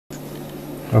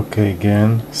Okay,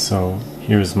 again, so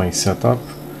here's my setup.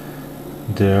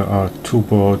 There are two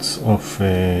boards of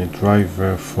a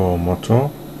driver for motor,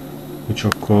 which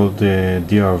are called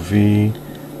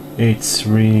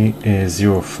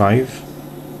DRV8305.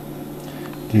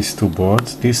 These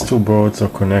two boards are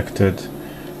connected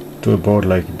to a board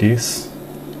like this,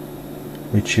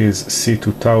 which is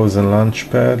C2000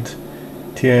 Launchpad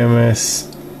TMS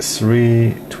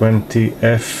 320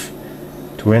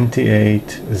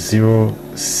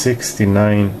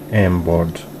 F28069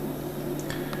 board.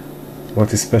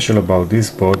 What is special about this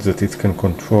board is that it can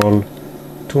control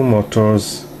two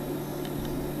motors,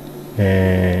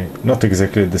 not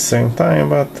exactly at the same time,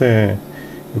 but you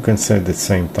can say at the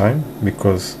same time,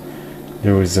 because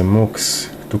there is a MUX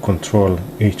to control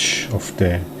each of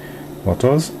the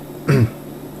motors.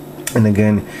 And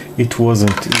again, it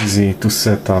wasn't easy to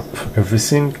set up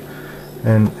everything,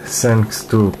 and thanks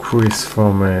to Chris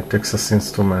from Texas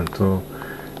Instruments to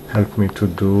help me to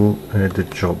do the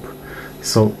job.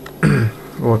 So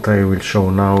what I will show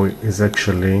now is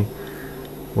actually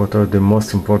what are the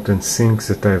most important things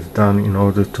that I've done in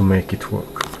order to make it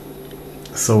work.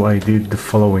 So I did the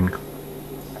following.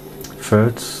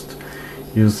 First,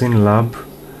 using lab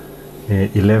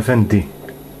 11D,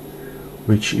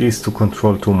 which is to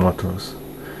control two motors.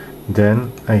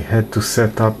 Then I had to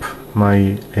set up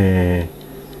my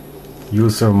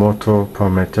user motor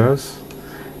parameters,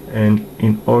 and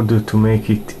in order to make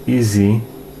it easy,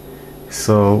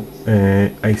 so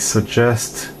I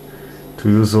suggest to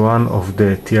use one of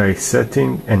the TI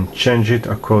setting and change it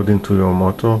according to your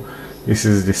motor. This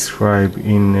is described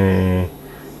in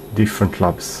different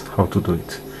labs how to do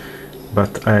it,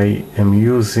 but I am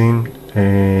using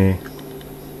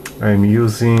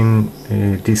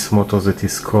this motor that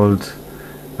is called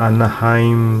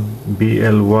Anaheim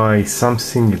BLY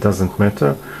something. It doesn't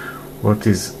matter. What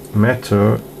is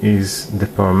matter is the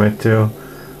parameter,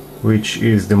 which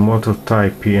is the motor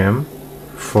type PM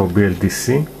for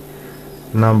BLDC,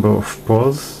 number of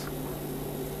poles.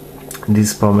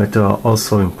 These parameters are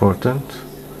also important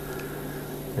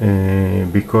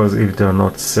because if they are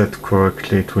not set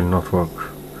correctly, it will not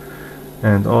work.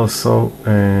 And also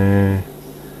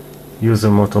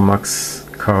user motor max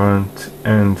current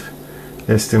and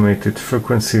estimated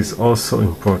frequency is also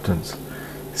important.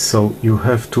 So you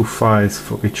have two files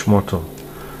for each motor.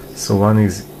 So one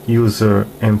is user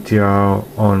MTR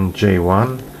on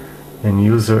J1 and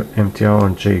user MTR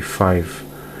on J5.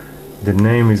 The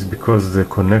name is because the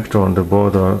connector on the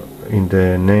board are in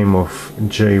the name of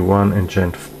J1 and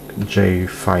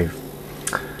J5.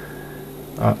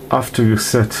 After you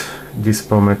set this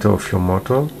parameter of your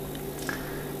motor,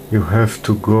 you have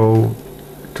to go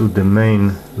to the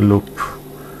main loop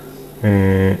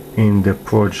in the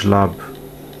Proj Lab,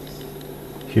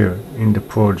 here in the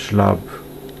Proj Lab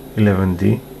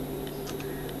 11D.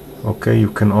 Okay,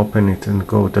 you can open it and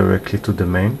go directly to the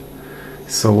main.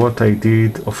 So what I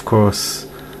did, of course,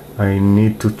 I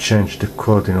need to change the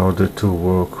code in order to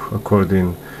work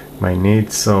according my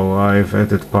needs. So I've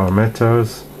added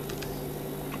parameters,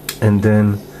 and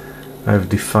then I've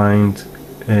defined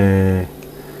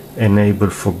enable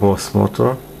for both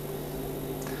motor,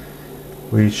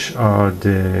 which are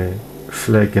the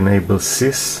flag enable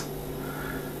sys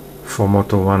for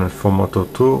motor 1 and for motor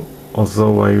 2,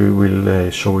 although I will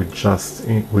show it just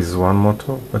with one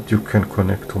motor, but you can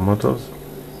connect two motors,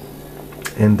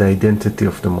 and the identity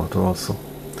of the motor also.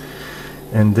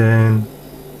 And then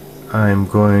I'm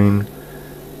going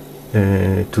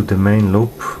to the main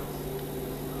loop,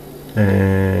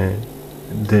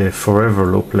 the forever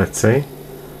loop, let's say,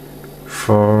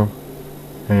 for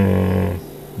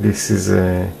this is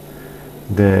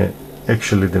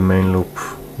actually the main loop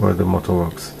where the motor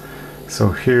works.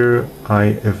 So here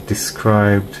I have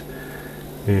described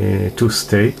two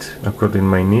states according to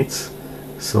my needs.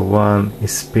 So one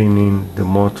is spinning the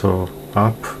motor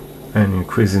up and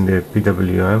increasing the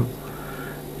PWM,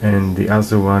 and the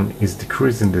other one is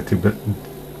decreasing the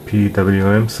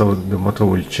PWM, so the motor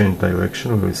will change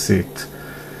direction. We will see it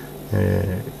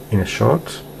in a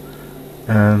short.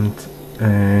 And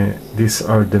these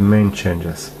are the main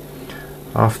changes.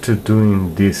 After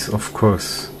doing this, of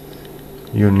course,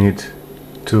 you need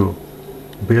to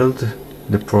build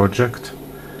the project,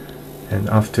 and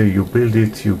after you build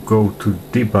it, you go to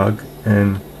debug,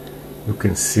 and you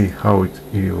can see how it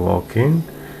is working.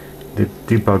 The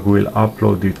debug will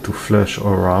upload it to flash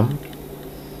or RAM.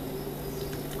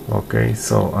 Okay,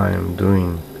 so I am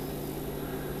doing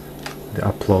the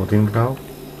uploading now.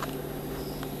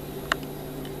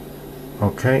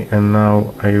 Okay, and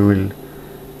now I will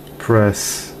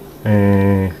press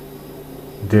the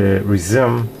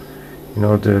resume in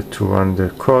order to run the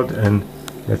code, and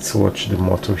Let's watch the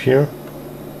motor here.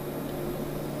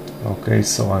 Okay,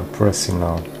 so I'm pressing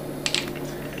now,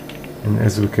 and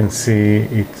as we can see,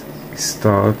 it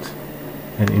start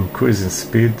and increase in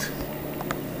speed,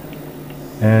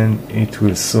 and it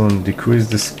will soon decrease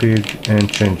the speed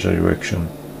and change direction.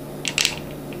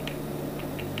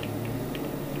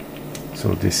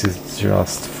 So this is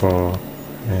just for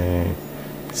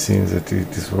seeing that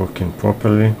it is working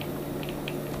properly.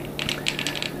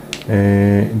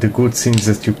 The good thing is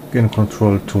that you can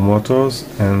control two motors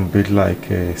and build like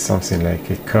something like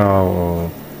a car or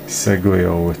Segway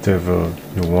or whatever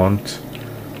you want,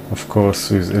 of course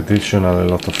with additional a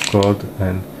lot of code.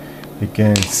 And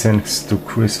again, thanks to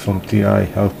Chris from TI,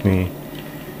 helped me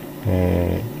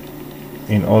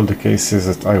in all the cases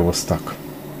that I was stuck.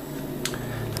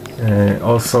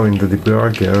 Also in the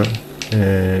debugger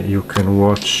you can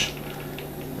watch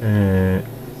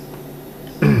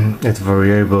at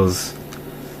variables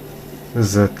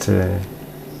that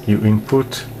you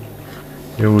input.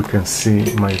 Here we can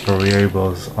see my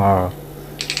variables are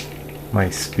my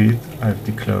speed. I've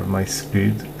declared my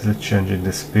speed, the change in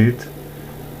the speed,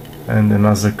 and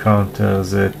another counter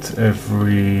that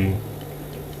every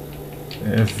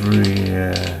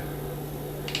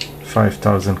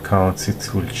 5,000 counts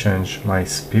it will change my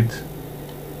speed.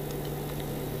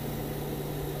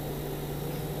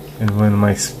 And when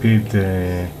my speed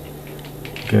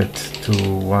get to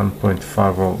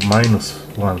 1.5 or minus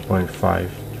 1.5,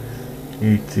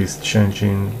 it is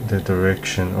changing the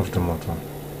direction of the motor.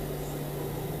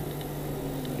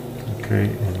 Okay,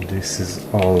 and this is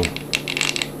all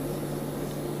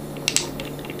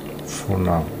for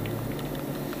now.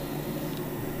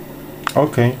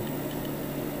 Okay.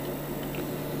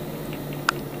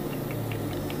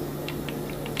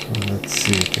 So let's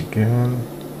see it again.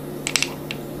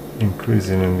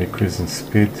 Increasing and decreasing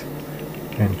speed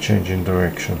and changing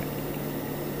direction.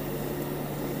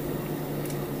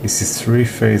 This is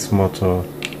 3-phase motor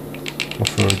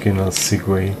of original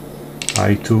Segway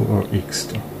i2 or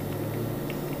X2.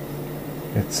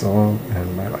 That's all,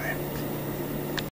 and bye bye.